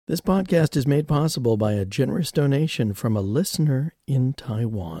This podcast is made possible by a generous donation from a listener in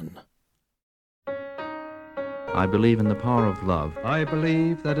Taiwan. I believe in the power of love. I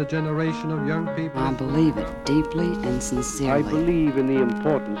believe that a generation of young people... I believe it deeply and sincerely. I believe in the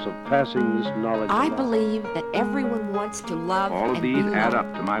importance of passing this knowledge I along. believe that everyone wants to love All of and these be add loved.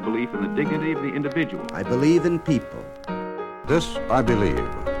 up to my belief in the dignity of the individual. I believe in people. This I believe.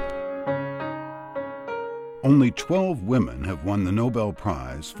 Only 12 women have won the Nobel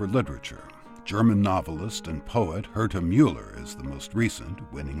Prize for Literature. German novelist and poet Herta Müller is the most recent,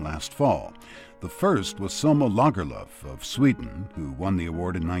 winning last fall. The first was Selma Lagerlöf of Sweden, who won the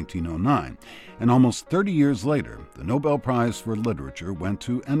award in 1909. And almost 30 years later, the Nobel Prize for Literature went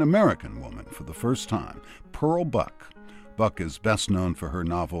to an American woman for the first time, Pearl Buck. Buck is best known for her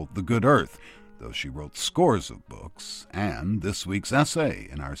novel The Good Earth, though she wrote scores of books, and this week's essay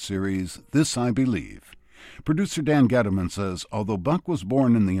in our series, This I Believe. Producer Dan Getterman says, although Buck was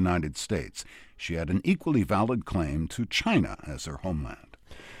born in the United States, she had an equally valid claim to China as her homeland.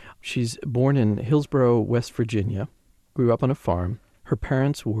 She's born in Hillsborough, West Virginia, grew up on a farm. Her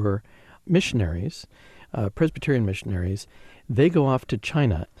parents were missionaries, Presbyterian missionaries. They go off to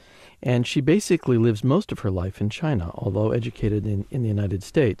China, and she basically lives most of her life in China, although educated in the United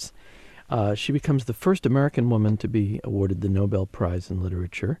States. She becomes the first American woman to be awarded the Nobel Prize in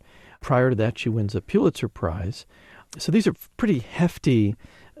Literature. Prior to that, she wins a Pulitzer Prize. So these are pretty hefty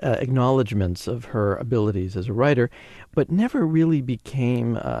acknowledgments of her abilities as a writer, but never really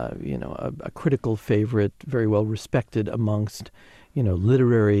became, a critical favorite, very well respected amongst,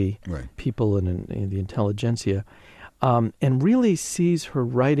 literary people and the intelligentsia, and really sees her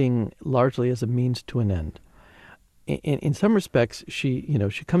writing largely as a means to an end. In some respects, she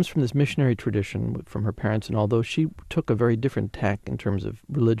comes from this missionary tradition from her parents, and although she took a very different tack in terms of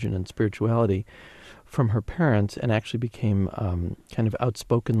religion and spirituality from her parents and actually became kind of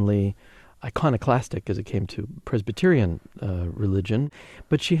outspokenly iconoclastic as it came to Presbyterian religion,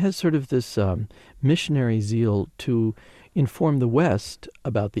 but she has sort of this missionary zeal to inform the West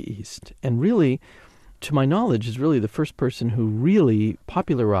about the East, and really, to my knowledge, is really the first person who really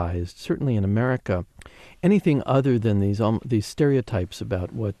popularized, certainly in America, anything other than these stereotypes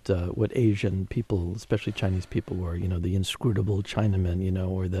about what Asian people, especially Chinese people, were. The inscrutable Chinaman,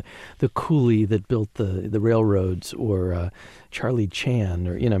 or the coolie that built the railroads, or Charlie Chan,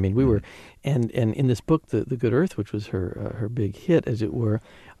 or we were, and in this book, The Good Earth, which was her big hit, as it were,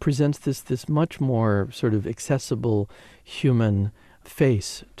 presents this much more sort of accessible human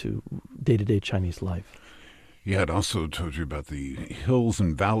face to day-to-day Chinese life. Yeah, it also told you about the hills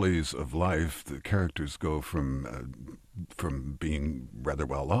and valleys of life. The characters go from being rather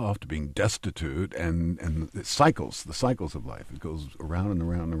well off to being destitute, and the cycles of life. It goes around and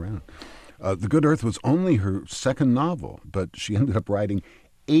around and around. The Good Earth was only her second novel, but she ended up writing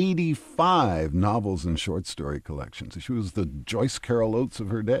 85 novels and short story collections. She was the Joyce Carol Oates of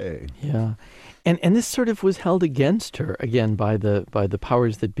her day. Yeah, and this sort of was held against her again by the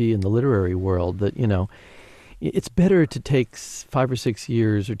powers that be in the literary world. That it's better to take 5 or 6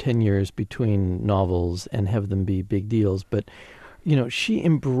 years or 10 years between novels and have them be big deals. But she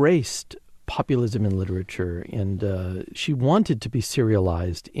embraced populism in literature, and she wanted to be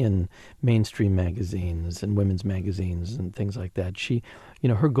serialized in mainstream magazines and women's magazines and things like that. She,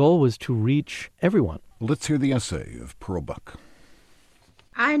 her goal was to reach everyone. Let's hear the essay of Pearl Buck.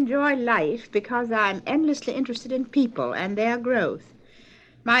 I enjoy life because I'm endlessly interested in people and their growth.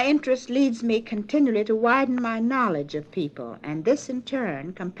 My interest leads me continually to widen my knowledge of people, and this in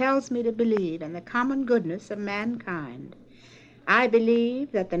turn compels me to believe in the common goodness of mankind. I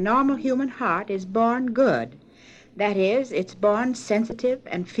believe that the normal human heart is born good. That is, it's born sensitive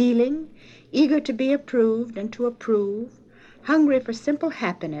and feeling, eager to be approved and to approve, hungry for simple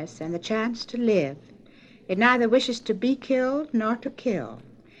happiness and the chance to live. It neither wishes to be killed nor to kill.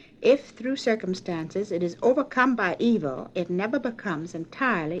 If, through circumstances, it is overcome by evil, it never becomes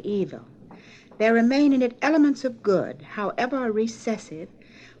entirely evil. There remain in it elements of good, however recessive,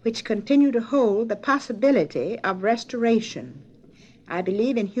 which continue to hold the possibility of restoration. I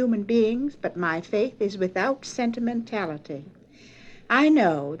believe in human beings, but my faith is without sentimentality. I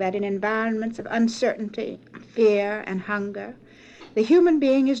know that in environments of uncertainty, fear, and hunger, the human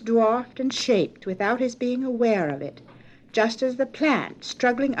being is dwarfed and shaped without his being aware of it, just as the plant,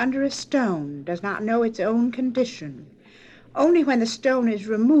 struggling under a stone, does not know its own condition. Only when the stone is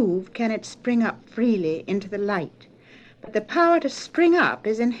removed can it spring up freely into the light. But the power to spring up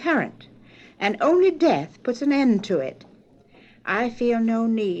is inherent, and only death puts an end to it. I feel no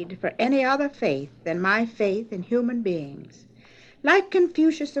need for any other faith than my faith in human beings. Like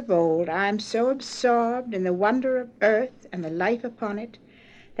Confucius of old, I am so absorbed in the wonder of earth and the life upon it,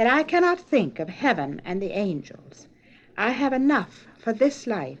 that I cannot think of heaven and the angels. I have enough for this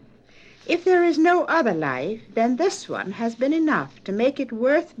life. If there is no other life, then this one has been enough to make it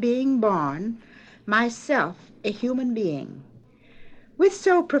worth being born, myself a human being. With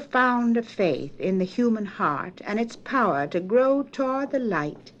so profound a faith in the human heart and its power to grow toward the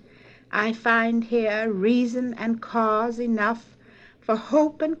light, I find here reason and cause enough for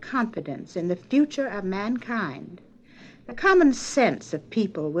hope and confidence in the future of mankind. The common sense of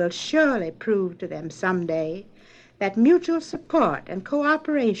people will surely prove to them someday that mutual support and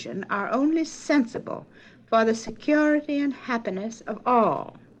cooperation are only sensible for the security and happiness of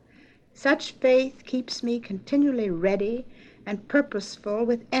all. Such faith keeps me continually ready and purposeful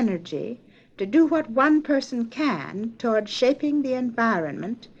with energy to do what one person can toward shaping the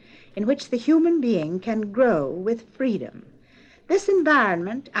environment in which the human being can grow with freedom. This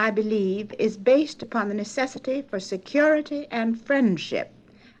environment, I believe, is based upon the necessity for security and friendship.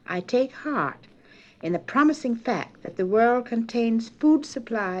 I take heart in the promising fact that the world contains food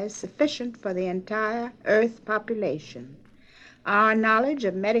supplies sufficient for the entire Earth population. Our knowledge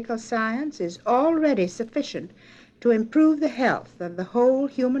of medical science is already sufficient to improve the health of the whole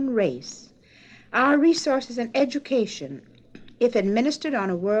human race. Our resources in education, if administered on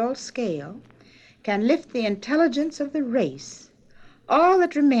a world scale, can lift the intelligence of the race. All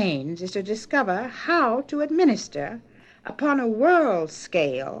that remains is to discover how to administer upon a world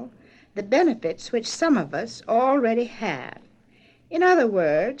scale the benefits which some of us already have. In other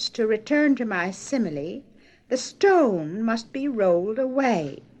words, to return to my simile, the stone must be rolled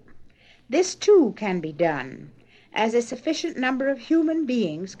away. This too can be done, as a sufficient number of human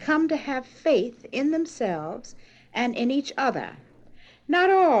beings come to have faith in themselves and in each other. Not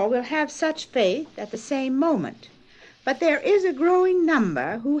all will have such faith at the same moment, but there is a growing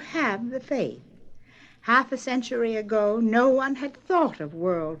number who have the faith. Half a century ago, no one had thought of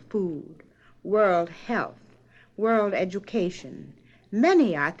world food, world health, world education.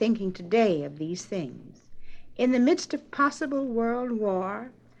 Many are thinking today of these things. In the midst of possible world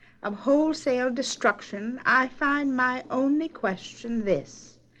war, of wholesale destruction, I find my only question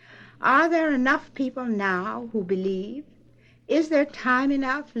this: are there enough people now who believe? Is there time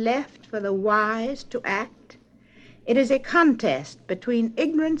enough left for the wise to act? It is a contest between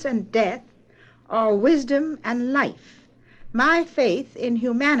ignorance and death, or wisdom and life. My faith in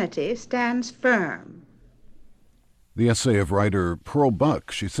humanity stands firm. The essay of writer Pearl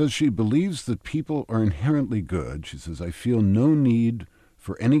Buck, she says she believes that people are inherently good. She says, I feel no need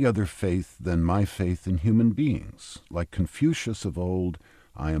for any other faith than my faith in human beings. Like Confucius of old,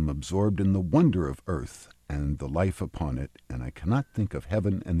 I am absorbed in the wonder of earth and the life upon it, and I cannot think of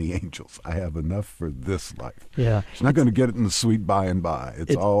heaven and the angels. I have enough for this life. Yeah. She's not going to get it in the sweet by and by.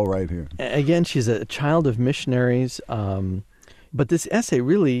 It's all right here. Again, she's a child of missionaries, but this essay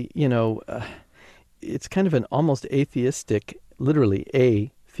really, it's kind of an almost atheistic, literally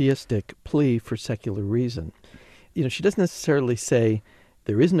atheistic plea for secular reason. She doesn't necessarily say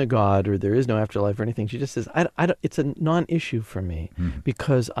there isn't a God or there is no afterlife or anything. She just says, it's a non-issue for me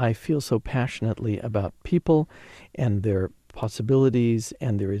because I feel so passionately about people and their possibilities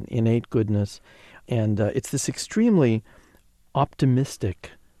and their innate goodness. And it's this extremely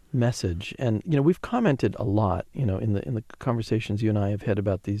optimistic message. And, we've commented a lot, in the conversations you and I have had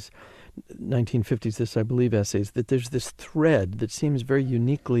about these 1950s, I believe, essays, that there's this thread that seems very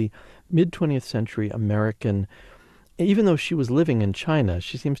uniquely mid-20th century American. Even though she was living in China,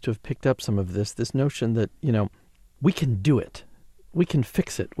 she seems to have picked up some of this notion that, we can do it. We can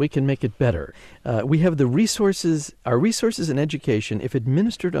fix it. We can make it better. We have the resources. Our resources in education, if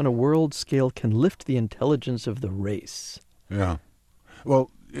administered on a world scale, can lift the intelligence of the race. Yeah.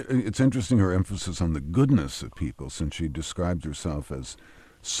 Well, it's interesting her emphasis on the goodness of people, since she describes herself as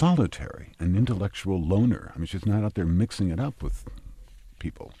solitary, an intellectual loner. I mean, she's not out there mixing it up with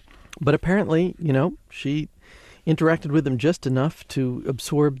people. But apparently, she interacted with them just enough to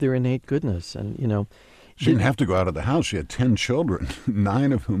absorb their innate goodness. And, she didn't have to go out of the house. She had 10 children,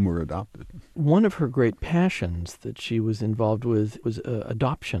 9 of whom were adopted. One of her great passions that she was involved with was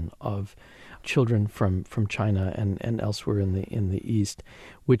adoption of children from China and elsewhere in the East,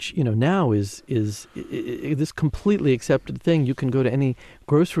 which now is this completely accepted thing. You can go to any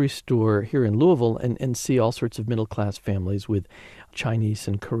grocery store here in Louisville and see all sorts of middle class families with Chinese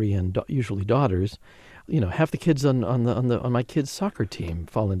and Korean, usually daughters. Half the kids on my kids' soccer team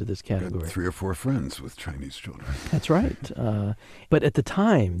fall into this category. Got 3 or 4 friends with Chinese children. That's right. But at the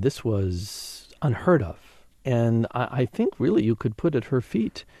time, this was unheard of, and I think really you could put at her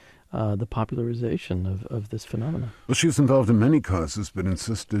feet the popularization of this phenomenon. Well, she was involved in many causes, but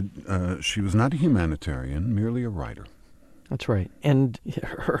insisted she was not a humanitarian, merely a writer. That's right. And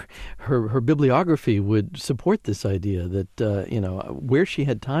her bibliography would support this idea that, where she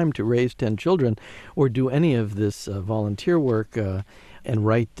had time to raise 10 children or do any of this volunteer work and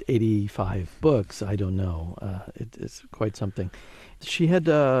write 85 books, I don't know. It's quite something. She had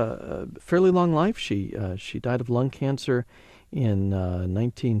a fairly long life. She died of lung cancer in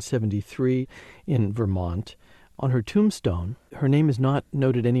 1973 in Vermont. On her tombstone, her name is not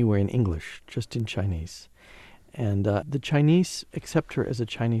noted anywhere in English, just in Chinese. And the Chinese accept her as a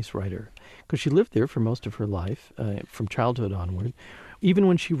Chinese writer because she lived there for most of her life, from childhood onward. Even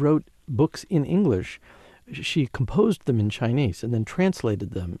when she wrote books in English, she composed them in Chinese and then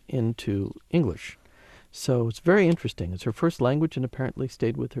translated them into English. So it's very interesting. It's her first language and apparently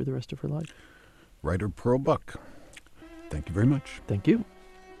stayed with her the rest of her life. Writer Pearl Buck, thank you very much. Thank you.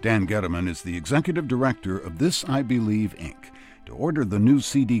 Dan Getterman is the executive director of This I Believe, Inc. To order the new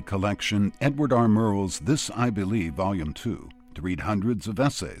CD collection, Edward R. Murrow's This I Believe, Volume 2, to read hundreds of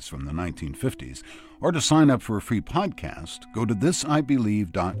essays from the 1950s, or to sign up for a free podcast, go to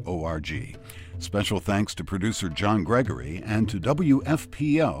thisibelieve.org. Special thanks to producer John Gregory and to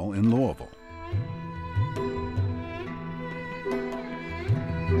WFPL in Louisville.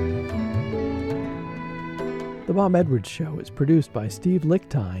 The Bob Edwards Show is produced by Steve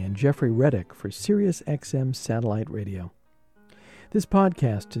Lichtai and Jeffrey Reddick for Sirius XM Satellite Radio. This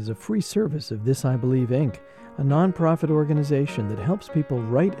podcast is a free service of This I Believe, Inc., a nonprofit organization that helps people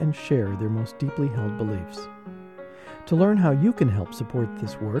write and share their most deeply held beliefs. To learn how you can help support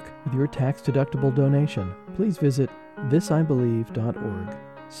this work with your tax-deductible donation, please visit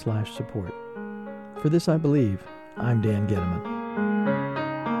thisibelieve.org/support. For This I Believe, I'm Dan Getterman.